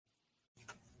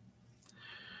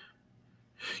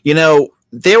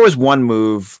There was one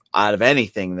move out of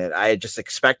anything that I just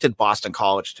expected Boston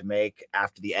College to make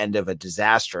after the end of a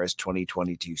disastrous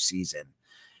 2022 season.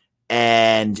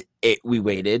 And we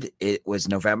waited. It was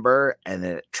November, and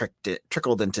then it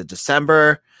trickled into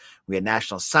December. We had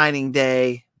National Signing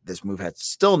Day. This move had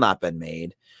still not been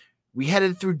made. We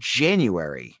headed through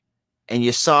January, and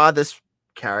you saw this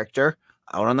character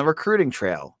out on the recruiting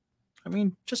trail. I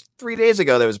mean, just 3 days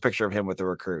ago, there was a picture of him with a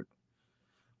recruit.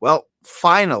 Well,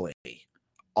 finally,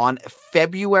 on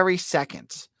February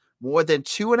 2nd, more than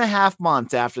 2.5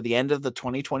 months after the end of the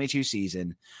 2022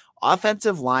 season,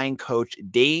 offensive line coach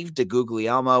Dave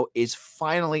DeGuglielmo is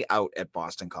finally out at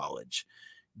Boston College.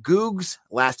 Googs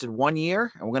lasted 1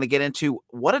 year, and we're going to get into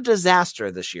what a disaster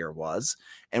this year was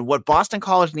and what Boston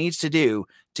College needs to do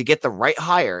to get the right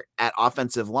hire at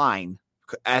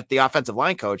the offensive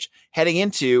line coach heading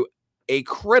into a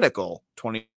critical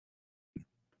 20.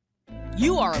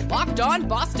 You are Locked On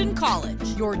Boston College,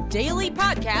 your daily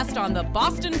podcast on the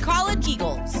Boston College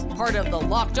Eagles, part of the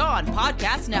Locked On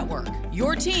Podcast Network,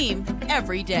 your team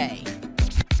every day.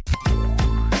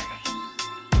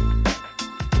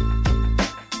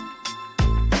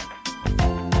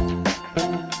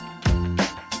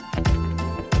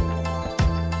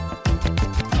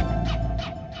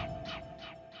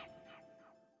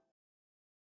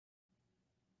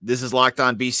 This is Locked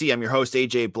On BC. I'm your host,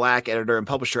 AJ Black, editor and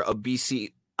publisher of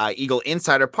BC Eagle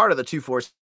Insider, part of the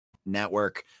 247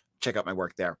 Network. Check out my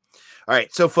work there. All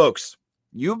right, so folks,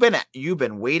 you've been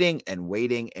waiting and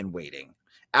waiting and waiting.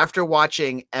 After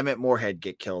watching Emmett Moorhead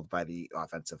get killed by the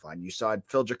offensive line, you saw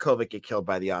Phil Dracovic get killed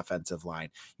by the offensive line.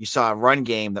 You saw a run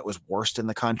game that was worst in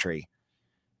the country.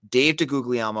 Dave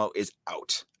DeGuglielmo is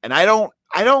out, and I don't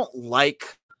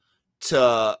like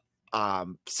to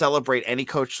celebrate any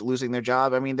coach losing their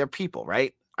job. I mean, they're people,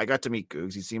 right? I got to meet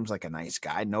Googs. He seems like a nice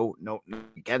guy. No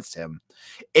against him.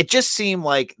 It just seemed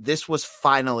like this was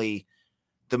finally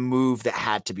the move that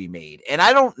had to be made. And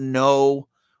I don't know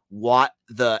what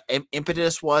the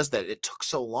impetus was that it took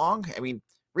so long. I mean,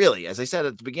 really, as I said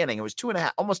at the beginning, it was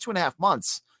almost 2.5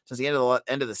 months since the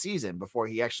end of the season before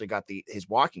he actually got his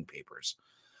walking papers.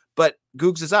 But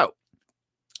Googs is out.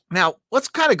 Now, let's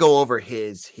kind of go over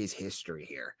his history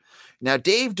here. Now,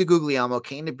 Dave DeGuglielmo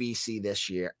came to BC this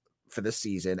year for this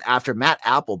season after Matt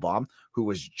Applebaum, who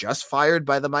was just fired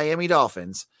by the Miami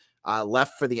Dolphins,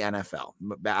 left for the NFL.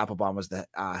 Matt Applebaum was the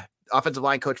offensive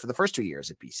line coach for the first 2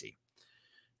 years at BC.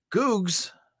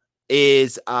 Googs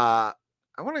is, I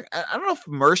don't know if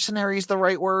mercenary is the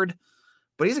right word,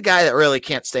 but he's a guy that really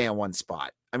can't stay in one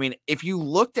spot. I mean, if you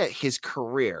looked at his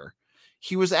career,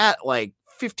 he was at like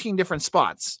 15 different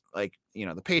spots, like,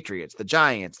 the Patriots, the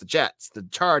Giants, the Jets, the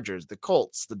Chargers, the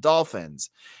Colts, the Dolphins,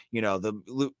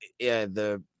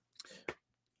 the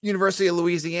University of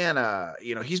Louisiana.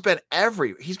 He's been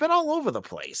all over the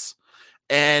place.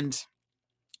 And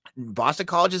Boston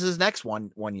College is his next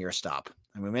one year stop.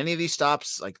 I mean, many of these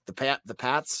stops, like the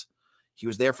Pats, he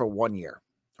was there for 1 year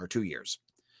or 2 years.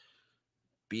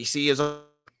 BC is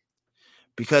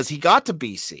because he got to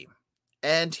BC.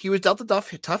 And he was dealt a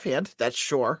tough hand, that's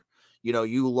sure.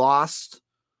 You lost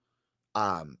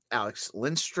Alex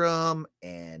Lindstrom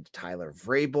and Tyler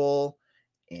Vrabel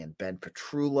and Ben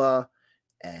Petrula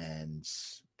and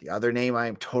the other name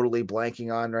I'm totally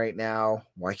blanking on right now.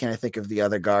 Why can't I think of the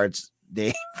other guard's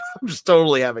name? I'm just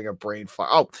totally having a brain fart.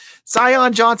 Oh,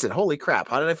 Zion Johnson. Holy crap.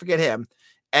 How did I forget him?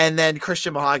 And then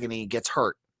Christian Mahogany gets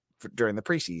hurt during the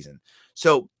preseason.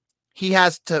 So he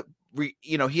has to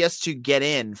get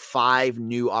in 5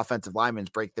 new offensive linemen,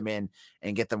 break them in,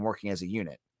 and get them working as a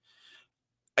unit.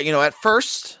 At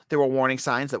first, there were warning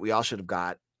signs that we all should have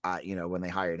got, when they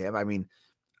hired him. I mean,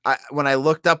 when I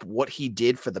looked up what he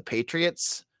did for the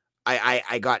Patriots,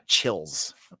 I got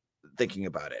chills thinking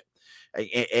about it.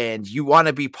 And you want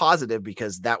to be positive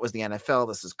because that was the NFL.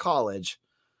 This is college.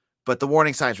 But the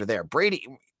warning signs were there. Brady,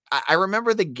 I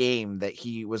remember the game that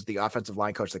he was the offensive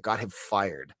line coach that got him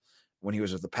fired when he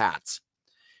was with the Pats,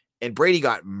 and Brady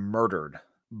got murdered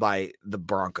by the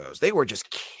Broncos. They were just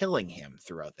killing him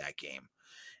throughout that game.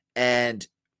 And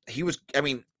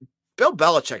Bill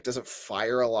Belichick doesn't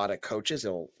fire a lot of coaches.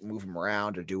 He'll move them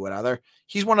around or do whatever.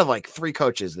 He's one of like 3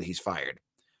 coaches that he's fired.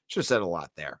 Should have said a lot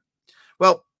there.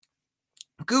 Well,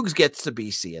 Googs gets to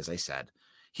BC, as I said.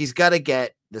 He's got to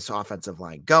get this offensive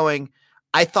line going.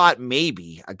 I thought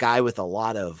maybe a guy with a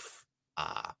lot of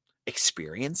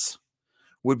experience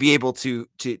would be able to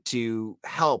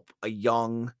help a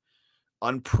young,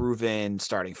 unproven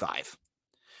starting 5.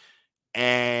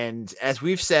 And as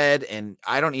we've said, and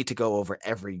I don't need to go over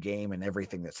every game and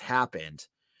everything that's happened,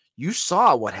 you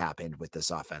saw what happened with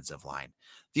this offensive line.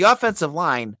 The offensive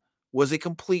line was a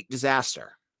complete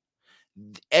disaster.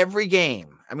 every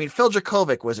game. I mean, Phil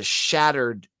Dracovic was a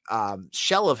shattered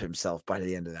shell of himself by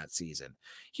the end of that season.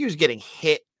 He was getting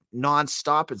hit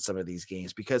nonstop in some of these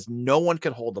games because no one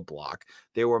could hold the block.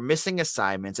 They were missing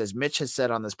assignments. As Mitch has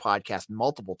said on this podcast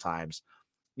multiple times,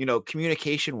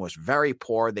 communication was very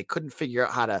poor. They couldn't figure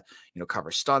out how to,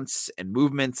 cover stunts and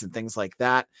movements and things like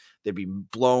that. There'd be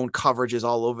blown coverages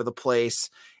all over the place.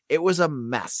 It was a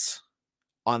mess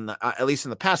on the, at least in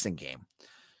the passing game.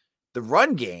 The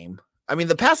run game, I mean,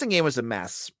 the passing game was a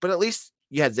mess, but at least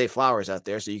you had Zay Flowers out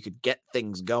there so you could get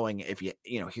things going if you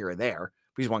here or there.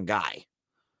 He's one guy.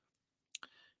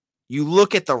 You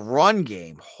look at the run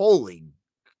game, holy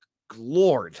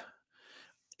Lord.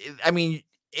 I mean,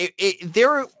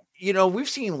 we've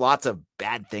seen lots of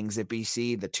bad things at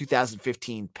BC. The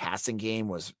 2015 passing game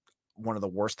was one of the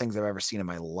worst things I've ever seen in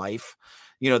my life.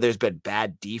 There's been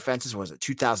bad defenses. Was it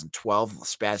 2012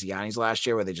 Spaziani's last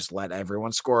year where they just let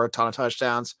everyone score a ton of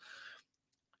touchdowns?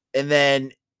 And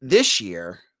then this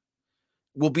year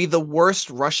will be the worst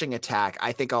rushing attack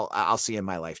I think I'll see in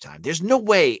my lifetime. There's no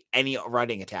way any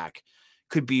running attack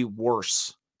could be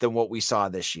worse than what we saw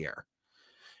this year.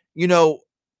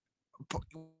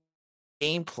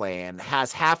 Game plan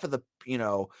has half of the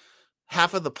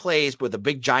plays with a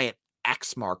big giant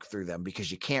X mark through them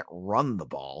because you can't run the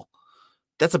ball.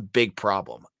 That's a big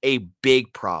problem.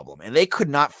 And they could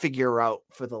not figure out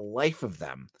for the life of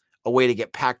them a way to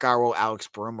get Pat Garwo, Alex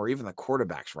Broom, or even the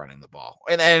quarterbacks running the ball.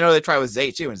 And I know they tried with Zay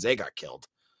too, and Zay got killed.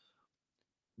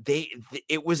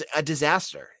 It was a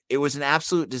disaster. It was an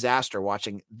absolute disaster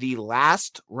watching the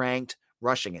last ranked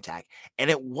rushing attack.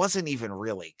 And it wasn't even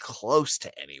really close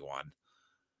to anyone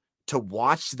to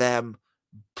watch them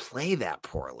play that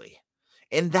poorly.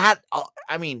 And that,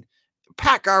 I mean,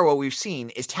 Pat Garwo, we've seen,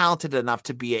 is talented enough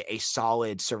to be a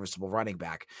solid, serviceable running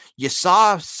back. You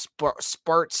saw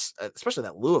spurts, especially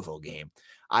that Louisville game,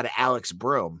 out of Alex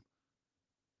Broom.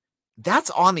 That's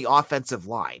on the offensive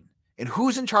line. And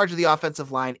who's in charge of the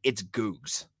offensive line? It's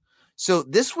Googs. So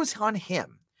this was on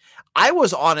him. I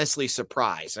was honestly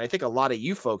surprised, and I think a lot of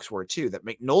you folks were too, that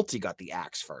McNulty got the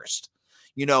axe first.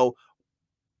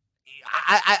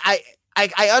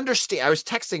 I understand. I was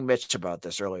texting Mitch about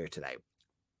this earlier today.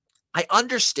 I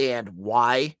understand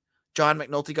why John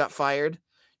McNulty got fired.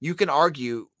 You can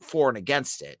argue for and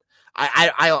against it.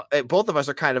 I both of us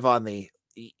are kind of on the,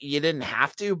 you didn't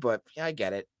have to, but yeah, I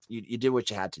get it. You did what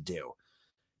you had to do.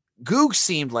 Goog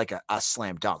seemed like a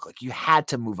slam dunk. Like you had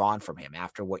to move on from him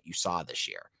after what you saw this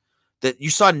year. That you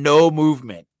saw no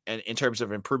movement in terms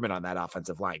of improvement on that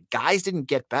offensive line. Guys didn't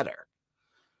get better.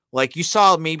 Like you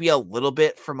saw maybe a little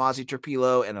bit from Ozzie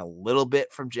Trapilo and a little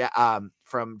bit from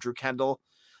Drew Kendall.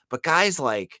 But guys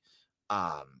like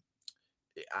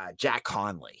Jack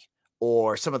Conley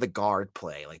or some of the guard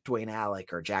play like Dwayne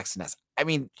Alec or Jackson S. I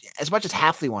mean, as much as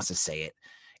Hafley wants to say it,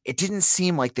 it didn't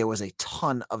seem like there was a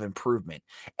ton of improvement.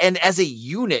 And as a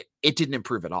unit, it didn't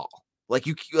improve at all. Like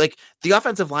the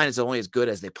offensive line is only as good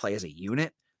as they play as a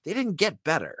unit. They didn't get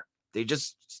better. They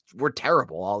just were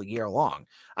terrible all year long.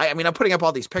 I mean, I'm putting up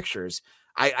all these pictures.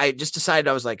 I just decided,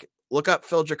 I was like, look up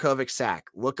Phil Dracovic sack,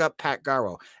 look up Pat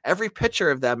Garwo. Every picture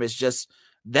of them is just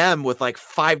them with like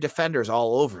 5 defenders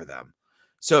all over them.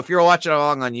 So if you're watching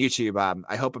along on YouTube,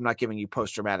 I hope I'm not giving you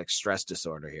post-traumatic stress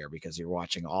disorder here because you're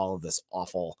watching all of this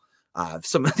awful,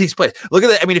 some of these plays. Look at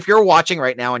that. I mean, if you're watching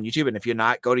right now on YouTube, and if you're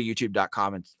not, go to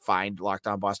youtube.com and find Locked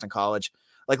On Boston College.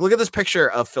 Like, look at this picture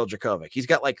of Phil Dracovic. He's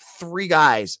got like 3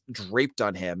 guys draped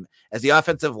on him as the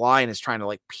offensive line is trying to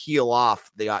like peel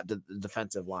off the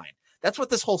defensive line. That's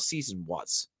what this whole season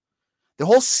was. The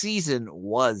whole season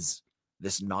was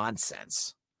this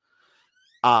nonsense.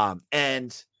 And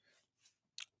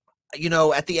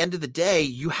at the end of the day,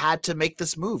 you had to make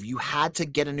this move. You had to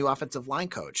get a new offensive line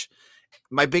coach.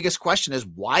 My biggest question is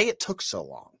why it took so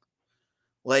long.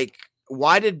 Like,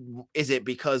 is it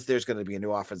because there's going to be a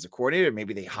new offensive coordinator?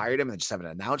 Maybe they hired him and they just haven't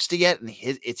announced it yet, and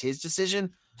it's his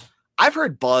decision. I've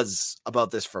heard buzz about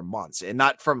this for months, and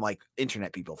not from like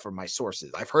internet people, from my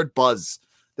sources. I've heard buzz.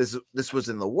 This was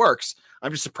in the works.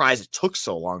 I'm just surprised it took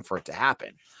so long for it to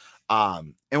happen.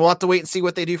 And we'll have to wait and see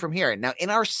what they do from here. Now, in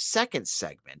our second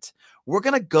segment, we're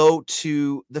going to go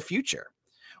to the future.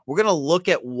 We're going to look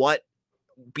at what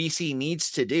BC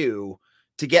needs to do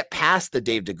to get past the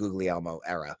Dave DeGuglielmo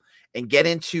era and get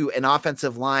into an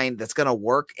offensive line that's going to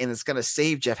work and it's going to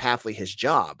save Jeff Hafley his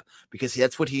job, because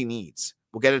that's what he needs.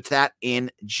 We'll get into that in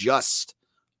just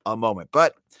a moment.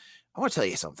 But I want to tell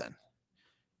you something.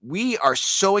 We are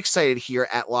so excited here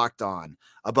at Locked On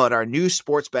about our new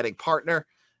sports betting partner.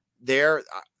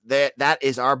 That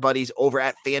is our buddies over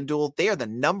at FanDuel. They are the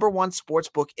 #1 sports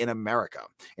book in America.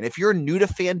 And if you're new to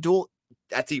FanDuel,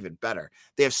 that's even better.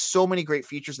 They have so many great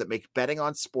features that make betting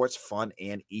on sports fun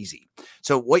and easy.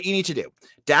 So what you need to do,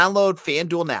 download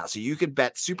FanDuel now so you can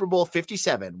bet Super Bowl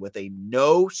 57 with a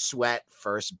no sweat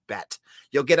first bet.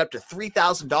 You'll get up to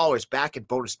 $3,000 back in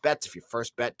bonus bets if your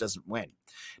first bet doesn't win.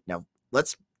 Now,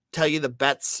 let's tell you the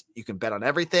bets. You can bet on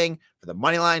everything for the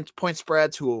money line, point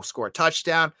spreads, who will score a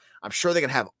touchdown. I'm sure they're going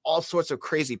to have all sorts of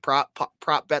crazy prop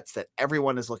bets that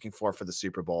everyone is looking for the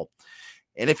Super Bowl.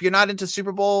 And if you're not into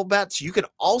Super Bowl bets, you can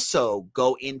also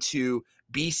go into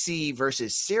BC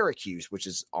versus Syracuse, which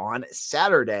is on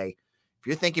Saturday. If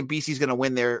you're thinking BC is going to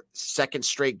win their second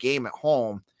straight game at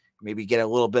home, maybe get a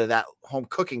little bit of that home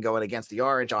cooking going against the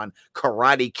Orange on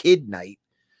Karate Kid night,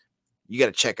 you got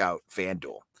to check out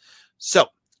FanDuel. So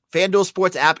FanDuel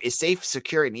Sports app is safe,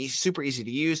 secure, and super easy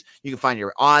to use. You can find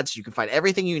your odds. You can find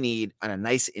everything you need on a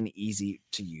nice and easy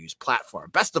to use platform.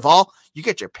 Best of all, you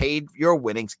get your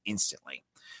winnings instantly.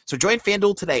 So join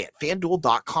FanDuel today at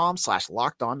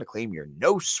FanDuel.com/lockedon to claim your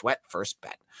no sweat first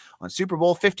bet on Super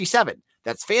Bowl 57.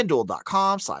 That's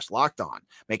FanDuel.com/lockedon.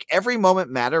 Make every moment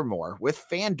matter more with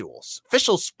FanDuel's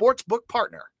official sportsbook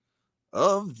partner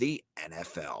of the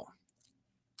NFL.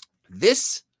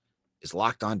 This is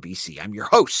Locked On BC. I'm your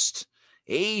host,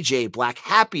 AJ Black.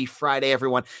 Happy Friday,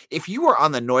 everyone. If you are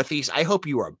on the Northeast, I hope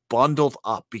you are bundled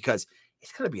up because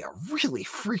it's going to be a really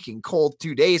freaking cold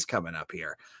 2 days coming up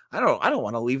here. I don't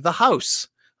want to leave the house.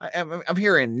 I'm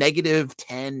here in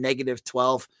 -10,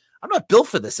 -12. I'm not built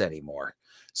for this anymore.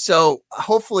 So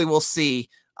hopefully we'll see.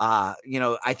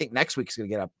 I think next week is going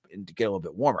to get up and get a little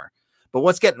bit warmer. But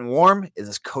what's getting warm is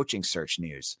this coaching search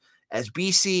news. As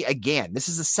BC, again, this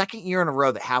is the second year in a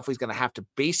row that Hafley's going to have to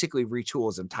basically retool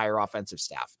his entire offensive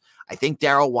staff. I think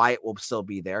Daryl Wyatt will still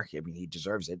be there. I mean, he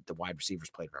deserves it. The wide receivers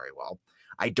played very well.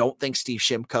 I don't think Steve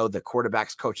Shimko, the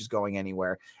quarterback's coach, is going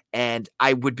anywhere. And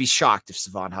I would be shocked if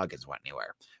Savon Huggins went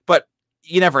anywhere. But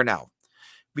you never know.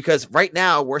 Because right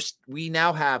now, we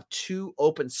now have 2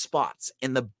 open spots.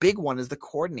 And the big one is the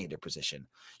coordinator position.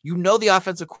 You know the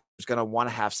offensive coordinator is going to want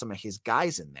to have some of his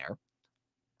guys in there.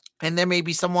 And there may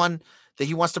be someone that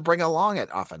he wants to bring along at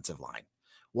offensive line.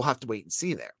 We'll have to wait and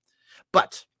see there.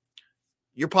 But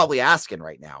you're probably asking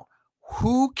right now,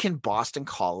 who can Boston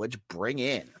College bring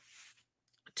in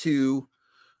to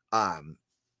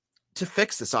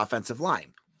fix this offensive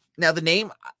line? Now, the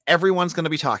name everyone's going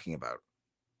to be talking about,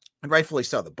 and rightfully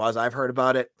so, the buzz I've heard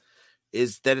about it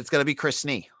is that it's going to be Chris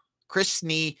Snee. Chris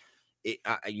Snee,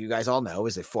 you guys all know,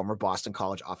 is a former Boston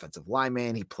College offensive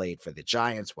lineman. He played for the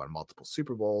Giants, won multiple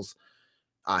Super Bowls.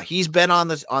 He's been on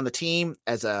the team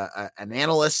as an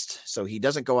analyst, so he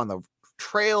doesn't go on the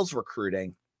trails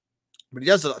recruiting, but he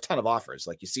does a ton of offers.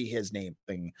 Like you see his name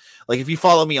thing. Like if you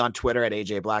follow me on Twitter at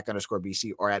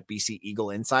AJ_BC or at BC Eagle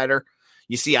Insider,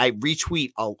 you see I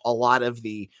retweet a lot of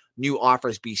the new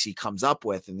offers BC comes up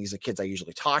with, and these are kids I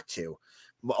usually talk to.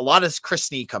 A lot of Chris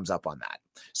Snee comes up on that.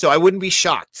 So I wouldn't be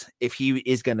shocked if he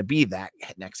is going to be that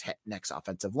next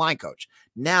offensive line coach.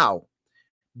 Now,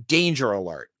 danger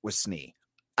alert with Snee.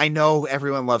 I know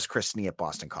everyone loves Chris Snee at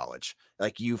Boston College.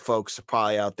 Like you folks are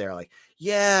probably out there like,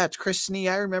 yeah, it's Chris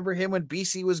Snee. I remember him when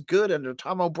BC was good under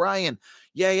Tom O'Brien.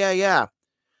 Yeah.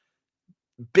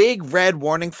 Big red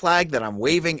warning flag that I'm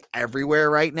waving everywhere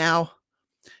right now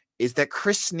is that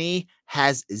Chris Snee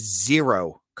has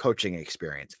 0 coaching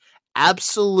experience.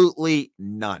 Absolutely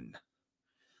none.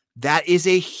 That is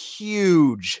a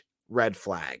huge red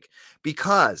flag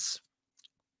because,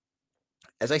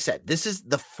 as I said, this is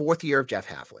the 4th year of Jeff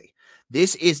Hafley.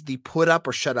 This is the put up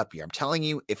or shut up year. I'm telling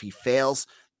you, if he fails,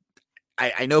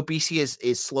 I know BC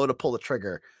is slow to pull the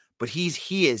trigger, but he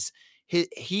is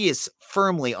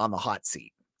firmly on the hot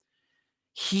seat.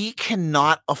 He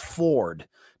cannot afford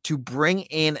to bring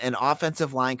in an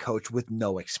offensive line coach with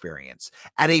no experience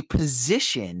at a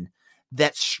position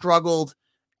that struggled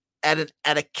at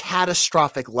a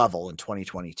catastrophic level in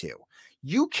 2022.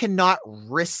 You cannot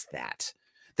risk that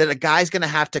a guy's going to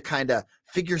have to kind of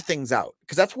figure things out,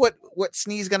 because that's what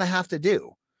Snee's going to have to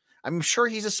do. I'm sure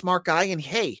he's a smart guy, and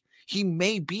hey, he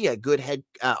may be a good head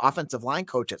offensive line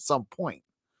coach at some point.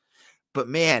 But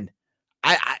man,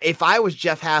 if I was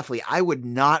Jeff Hafley, I would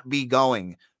not be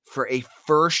going for a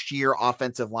first-year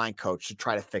offensive line coach to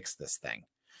try to fix this thing.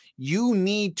 You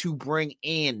need to bring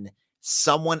in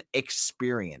someone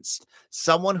experienced,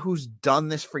 someone who's done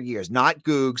this for years, not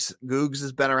Googs. Googs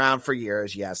has been around for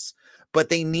years, yes, but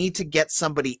they need to get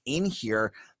somebody in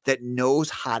here that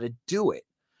knows how to do it,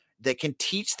 that can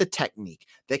teach the technique,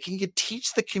 that can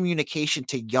teach the communication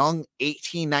to young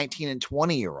 18, 19, and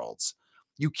 20-year-olds.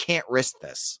 You can't risk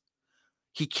this.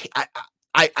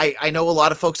 I know a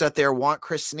lot of folks out there want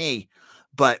Chris Snee,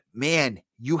 but man,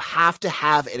 you have to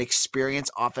have an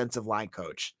experienced offensive line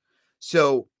coach.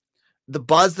 So the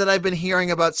buzz that I've been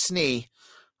hearing about Snee,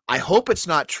 I hope it's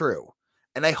not true.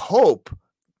 And I hope,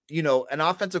 an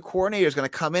offensive coordinator is going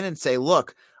to come in and say,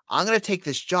 look, I'm going to take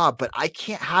this job, but I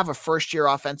can't have a first-year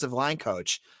offensive line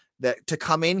coach to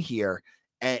come in here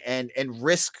and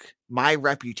risk my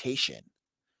reputation.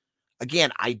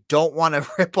 Again, I don't want to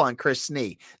rip on Chris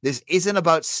Snee. This isn't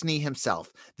about Snee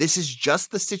himself. This is just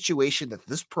the situation that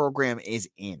this program is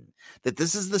in, that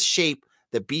this is the shape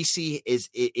that BC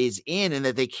is in, and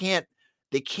that they can't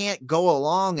go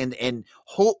along and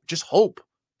hope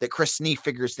that Chris Snee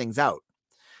figures things out.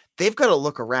 They've got to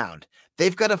look around.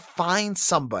 They've got to find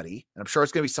somebody, and I'm sure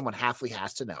it's going to be someone Hafley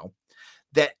has to know,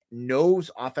 that knows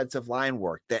offensive line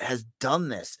work, that has done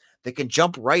this, that can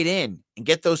jump right in and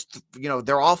get those,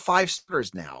 they're all 5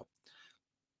 starters now.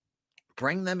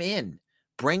 Bring them in,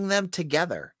 bring them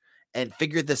together and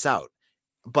figure this out.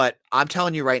 But I'm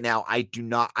telling you right now, I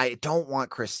don't want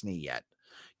Chris Snee yet.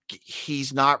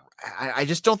 He's not, I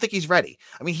just don't think he's ready.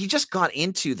 I mean, he just got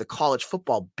into the college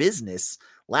football business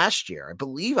last year. I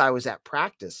believe I was at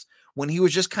practice when he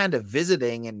was just kind of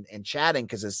visiting and chatting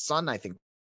because his son, I think.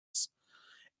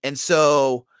 And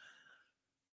so,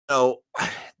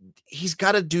 he's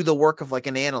got to do the work of like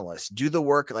an analyst, do the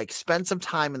work, like spend some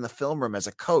time in the film room as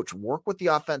a coach, work with the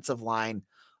offensive line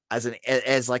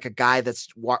as like a guy that's,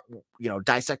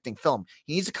 dissecting film.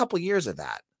 He needs a couple years of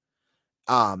that.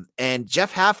 And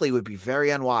Jeff Hafley would be very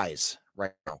unwise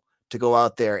right now to go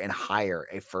out there and hire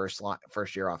a first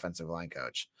year offensive line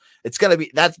coach. It's going to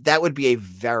be that would be a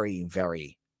very,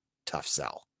 very tough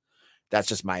sell. That's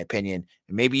just my opinion.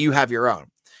 And maybe you have your own.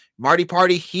 Marty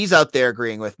Party, he's out there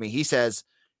agreeing with me. He says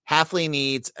Hafley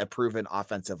needs a proven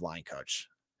offensive line coach.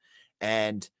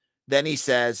 And then he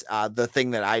says the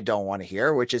thing that I don't want to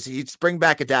hear, which is he'd bring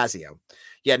back Addazio.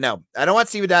 Yeah, no, I don't want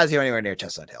Steve Addazio anywhere near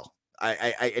Chestnut Hill.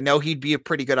 I know he'd be a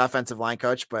pretty good offensive line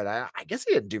coach, but I guess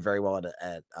he didn't do very well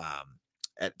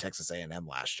at Texas A&M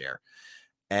last year.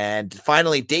 And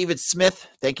finally, David Smith,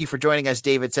 thank you for joining us.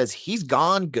 David says he's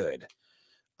gone good,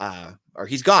 or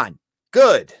he's gone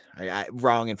good.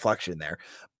 Wrong inflection there.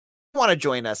 If you want to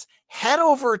join us, head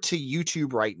over to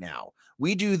YouTube right now.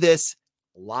 We do this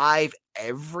live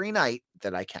every night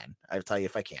that I can. I'll tell you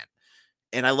if I can.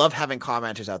 And I love having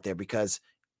commenters out there because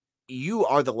you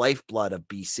are the lifeblood of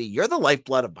BC. You're the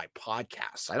lifeblood of my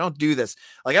podcast. I don't do this.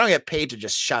 Like, I don't get paid to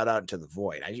just shout out into the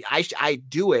void. I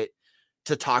do it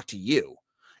to talk to you,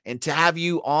 and to have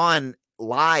you on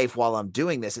live while I'm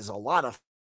doing this is a lot of.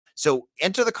 So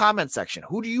enter the comment section.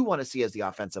 Who do you want to see as the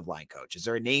offensive line coach? Is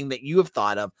there a name that you have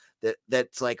thought of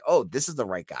that's like, oh, this is the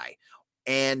right guy?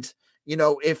 And,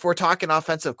 if we're talking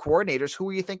offensive coordinators, who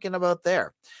are you thinking about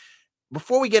there?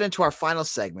 Before we get into our final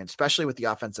segment, especially with the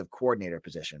offensive coordinator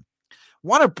position, I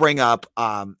want to bring up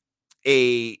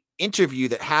a interview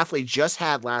that Hafley just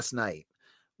had last night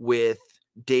with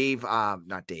Dave,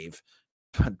 not Dave,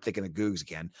 I'm thinking of Googs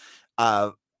again,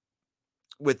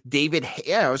 with David.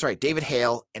 Yeah, I was right. David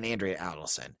Hale and Andrea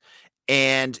Adelson.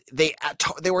 And they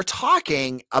were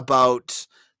talking about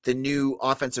the new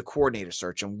offensive coordinator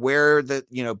search and where the,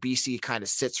 BC kind of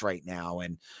sits right now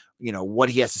and, what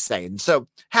he has to say. And so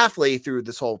Hafley, through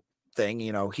this whole thing,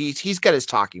 he's got his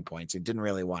talking points and didn't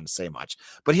really want to say much,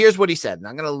 but here's what he said. And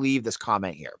I'm going to leave this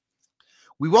comment here.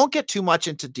 We won't get too much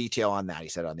into detail on that. He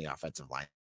said on the offensive line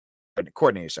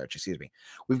coordinator search, excuse me.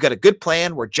 We've got a good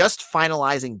plan. We're just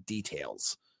finalizing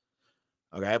details.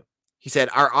 Okay. He said,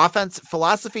 our offense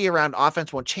philosophy around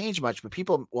offense won't change much, but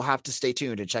people will have to stay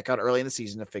tuned and check out early in the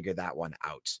season to figure that one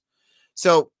out.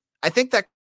 So I think that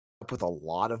up with a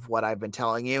lot of what I've been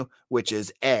telling you, which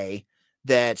is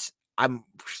that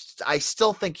I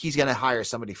still think he's going to hire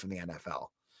somebody from the NFL.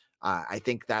 I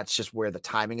think that's just where the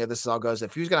timing of this all goes.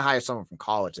 If he was going to hire someone from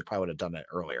college, they probably would have done it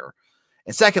earlier.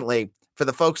 And secondly, for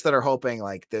the folks that are hoping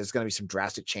like there's going to be some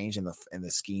drastic change in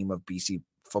the scheme of BC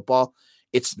football,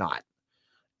 it's not.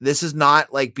 This is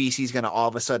not like BC's going to all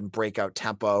of a sudden break out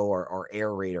tempo or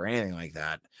air raid or anything like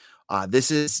that. This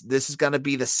is going to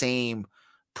be the same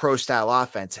pro style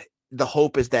offense. The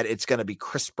hope is that it's going to be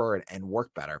crisper and work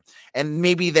better. And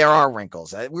maybe there are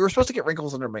wrinkles. We were supposed to get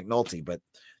wrinkles under McNulty, but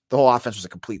the whole offense was a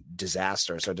complete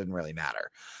disaster, so it didn't really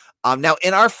matter. Now,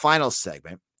 in our final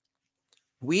segment,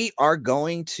 we are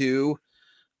going to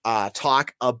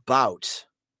talk about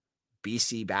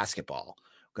BC basketball.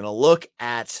 We're going to look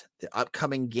at the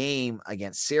upcoming game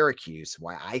against Syracuse,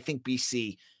 why I think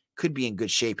BC could be in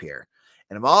good shape here.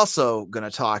 And I'm also going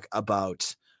to talk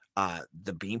about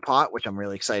the Beanpot, which I'm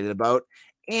really excited about,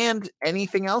 and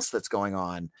anything else that's going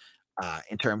on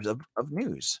in terms of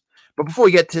news. But before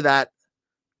we get to that,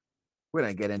 We're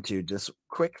going to get into just a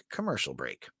quick commercial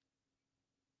break.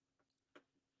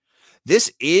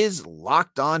 This is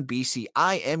Locked On BC.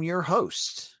 I am your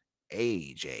host,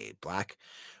 AJ Black.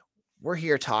 We're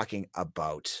here talking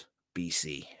about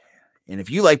BC. And if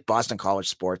you like Boston College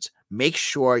sports, make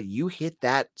sure you hit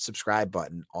that subscribe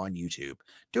button on YouTube.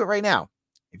 Do it right now.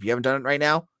 If you haven't done it right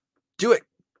now, do it.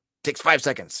 It takes 5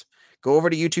 seconds. Go over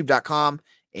to youtube.com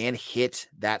and hit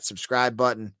that subscribe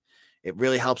button. It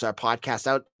really helps our podcast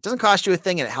out. It doesn't cost you a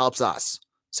thing and it helps us.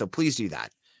 So please do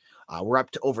that. We're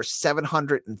up to over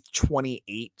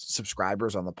 728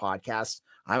 subscribers on the podcast.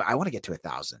 I want to get to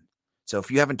 1,000. So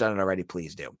if you haven't done it already,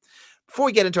 please do. Before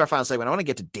we get into our final segment, I want to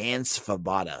get to Dan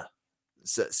Svoboda.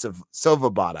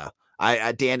 Svoboda.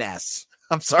 Dan S.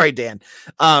 I'm sorry, Dan.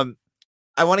 I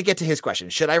want to get to his question.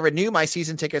 Should I renew my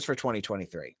season tickets for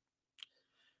 2023?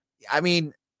 I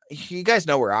mean, you guys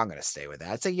know where I'm going to stay with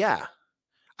that. I'd say, yeah.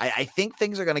 I think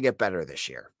things are going to get better this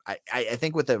year. I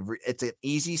think it's an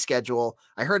easy schedule.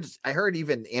 I heard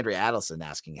even Andrea Adelson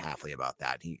asking Hafley about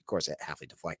that. He, of course, Hafley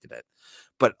deflected it,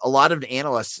 but a lot of the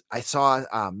analysts, I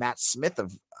saw Matt Smith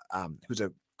who's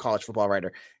a college football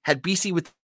writer, had BC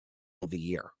with the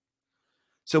year.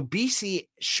 So BC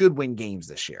should win games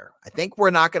this year. I think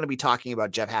we're not going to be talking about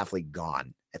Jeff Hafley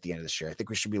gone at the end of this year. I think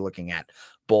we should be looking at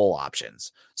bowl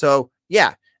options. So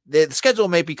yeah. The schedule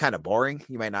may be kind of boring.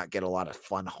 You might not get a lot of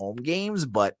fun home games,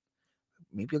 but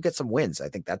maybe you'll get some wins. I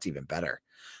think that's even better.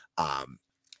 And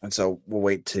so we'll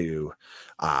wait to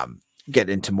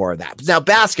get into more of that. Now,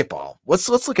 basketball. Let's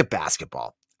look at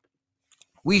basketball.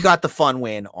 We got the fun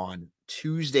win on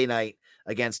Tuesday night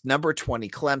against number 20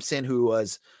 Clemson, who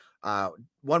was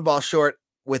one ball short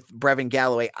with Brevin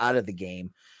Galloway out of the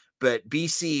game. But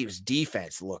BC's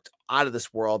defense looked out of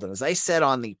this world. And as I said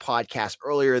on the podcast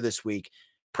earlier this week,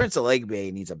 Prince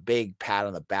Alegbe needs a big pat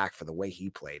on the back for the way he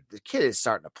played. The kid is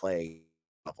starting to play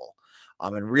level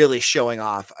and really showing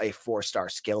off a 4-star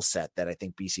skill set that I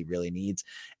think BC really needs,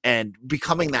 and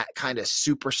becoming that kind of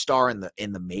superstar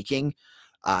in the making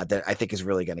that I think is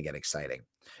really going to get exciting.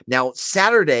 Now,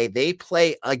 Saturday, they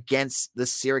play against the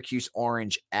Syracuse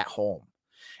Orange at home,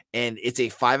 and it's a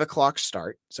 5:00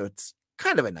 start. So it's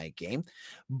kind of a night game,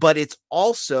 but it's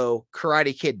also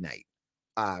Karate Kid night.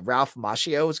 Ralph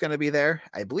Macchio is going to be there.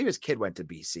 I believe his kid went to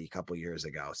BC a couple years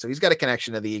ago, so he's got a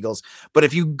connection to the Eagles. But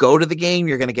if you go to the game,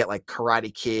 you're going to get like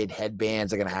Karate Kid headbands.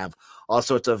 They're going to have all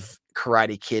sorts of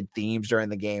Karate Kid themes during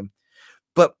the game.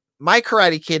 But my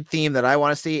Karate Kid theme that I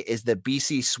want to see is that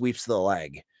BC sweeps the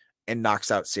leg and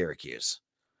knocks out Syracuse.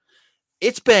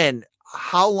 It's been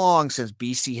how long since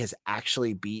BC has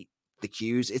actually beat the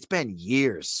Qs? It's been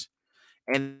years.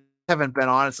 And haven't been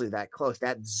honestly that close.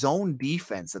 That zone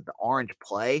defense that the Orange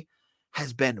play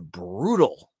has been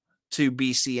brutal to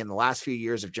BC in the last few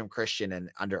years of Jim Christian and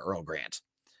under Earl Grant.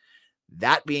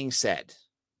 That being said,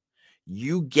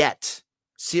 you get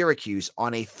Syracuse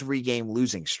on a 3-game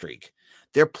losing streak.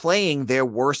 They're playing their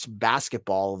worst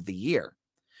basketball of the year.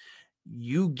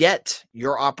 You get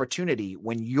your opportunity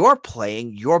when you're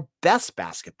playing your best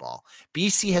basketball.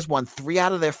 BC has won 3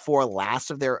 out of their 4 last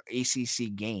of their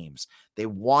ACC games. They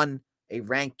won a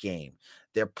ranked game.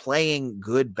 They're playing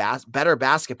good, better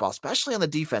basketball, especially on the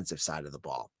defensive side of the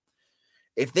ball.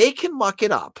 If they can muck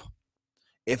it up,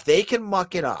 they can win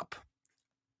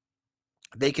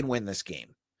this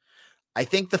game. I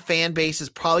think the fan base is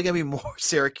probably going to be more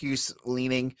Syracuse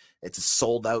leaning. It's a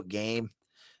sold out game.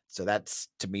 So that's,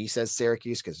 to me, says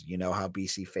Syracuse, because you know how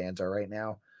BC fans are right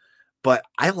now. But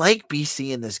I like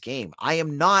BC in this game. I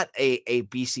am not a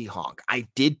BC honk. I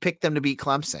did pick them to beat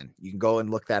Clemson. You can go and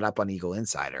look that up on Eagle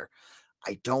Insider.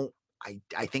 I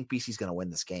think BC's going to win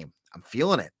this game. I'm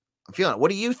feeling it.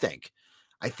 What do you think?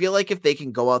 I feel like if they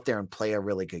can go out there and play a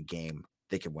really good game,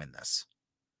 they can win this.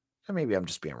 Or maybe I'm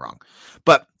just being wrong.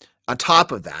 But on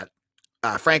top of that,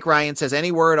 Frank Ryan says,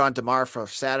 any word on DeMar for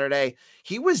Saturday?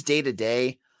 He was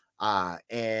day-to-day.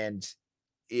 And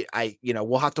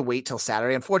we'll have to wait till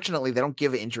Saturday. Unfortunately, they don't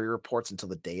give injury reports until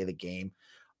the day of the game.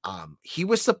 He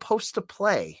was supposed to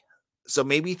play, so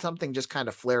maybe something just kind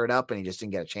of flared up and he just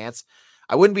didn't get a chance.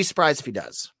 I wouldn't be surprised if he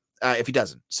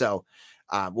doesn't. So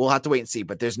we'll have to wait and see,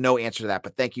 but there's no answer to that.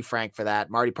 But thank you, Frank, for that.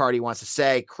 Marty Party wants to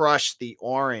say, crush the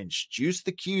Orange, juice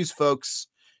the Qs, folks,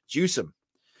 juice them.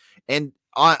 And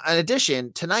in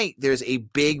addition, tonight there's a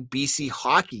big BC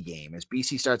hockey game as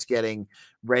BC starts getting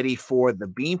ready for the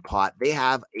Beanpot. They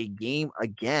have a game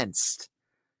against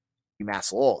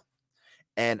UMass Lowell,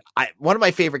 and one of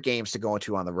my favorite games to go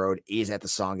into on the road is at the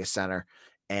Tsongas Center,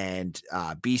 and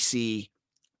BC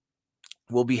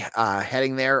will be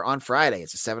heading there on Friday.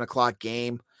 It's a 7:00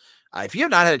 game. If you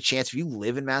have not had a chance, if you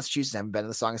live in Massachusetts and haven't been to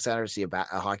the Tsongas Center to see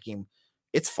a hockey game,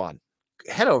 it's fun.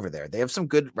 head over there. They have some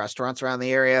good restaurants around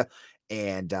the area,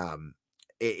 and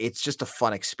it's just a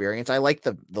fun experience. I like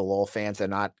the Lowell fans. They're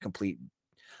not complete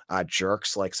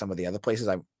jerks like some of the other places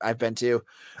I've been to.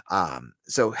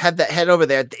 So head over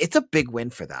there. It's a big win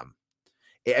for them.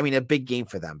 I mean, a big game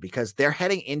for them because they're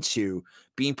heading into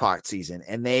Beanpot season,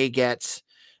 and they get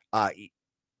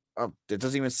it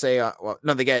doesn't even say well,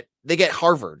 no, they get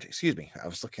Harvard. Excuse me, I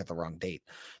was looking at the wrong date.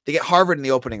 They get Harvard in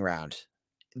the opening round.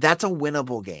 That's a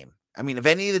winnable game. I mean, if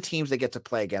any of the teams they get to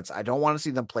play against, I don't want to see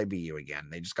them play BU again.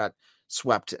 They just got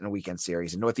swept in a weekend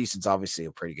series, and Northeastern's obviously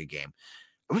a pretty good game.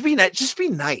 It would be just be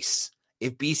nice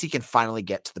if BC can finally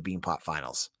get to the Beanpot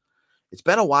finals. It's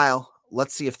been a while.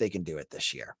 Let's see if they can do it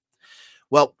this year.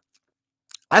 Well,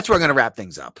 that's where I'm going to wrap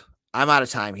things up. I'm out of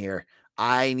time here.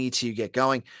 I need to get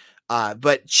going.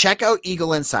 But check out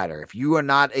Eagle Insider. If you are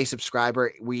not a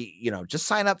subscriber, just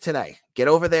sign up today. Get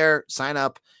over there, sign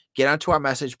up, get onto our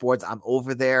message boards. I'm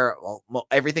over there. Well,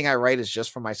 everything I write is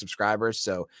just for my subscribers.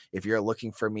 So if you're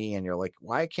looking for me and you're like,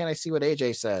 why can't I see what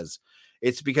AJ says?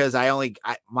 It's because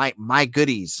my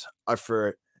goodies are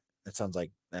for, that sounds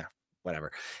like,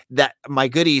 whatever, that my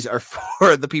goodies are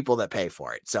for the people that pay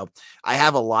for it. So I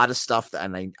have a lot of stuff that,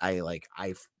 and I like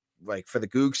for the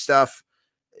Goog stuff,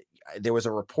 there was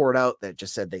a report out that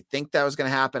just said they think that was going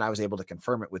to happen. I was able to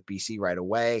confirm it with BC right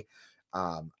away.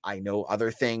 I know other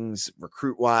things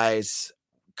recruit wise.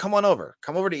 Come over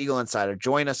to Eagle Insider.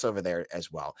 Join us over there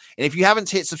as well. And if you haven't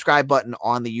hit subscribe button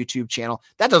on the YouTube channel,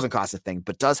 that doesn't cost a thing,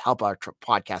 but does help our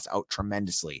podcast out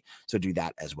tremendously. So do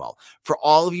that as well. For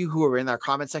all of you who are in our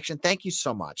comment section, thank you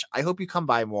so much. I hope you come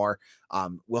by more.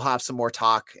 We'll have some more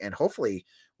talk, and hopefully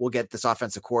we'll get this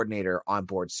offensive coordinator on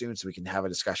board soon so we can have a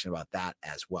discussion about that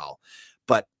as well.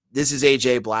 But this is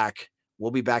AJ Black.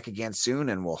 We'll be back again soon,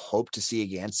 and we'll hope to see you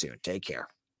again soon. Take care.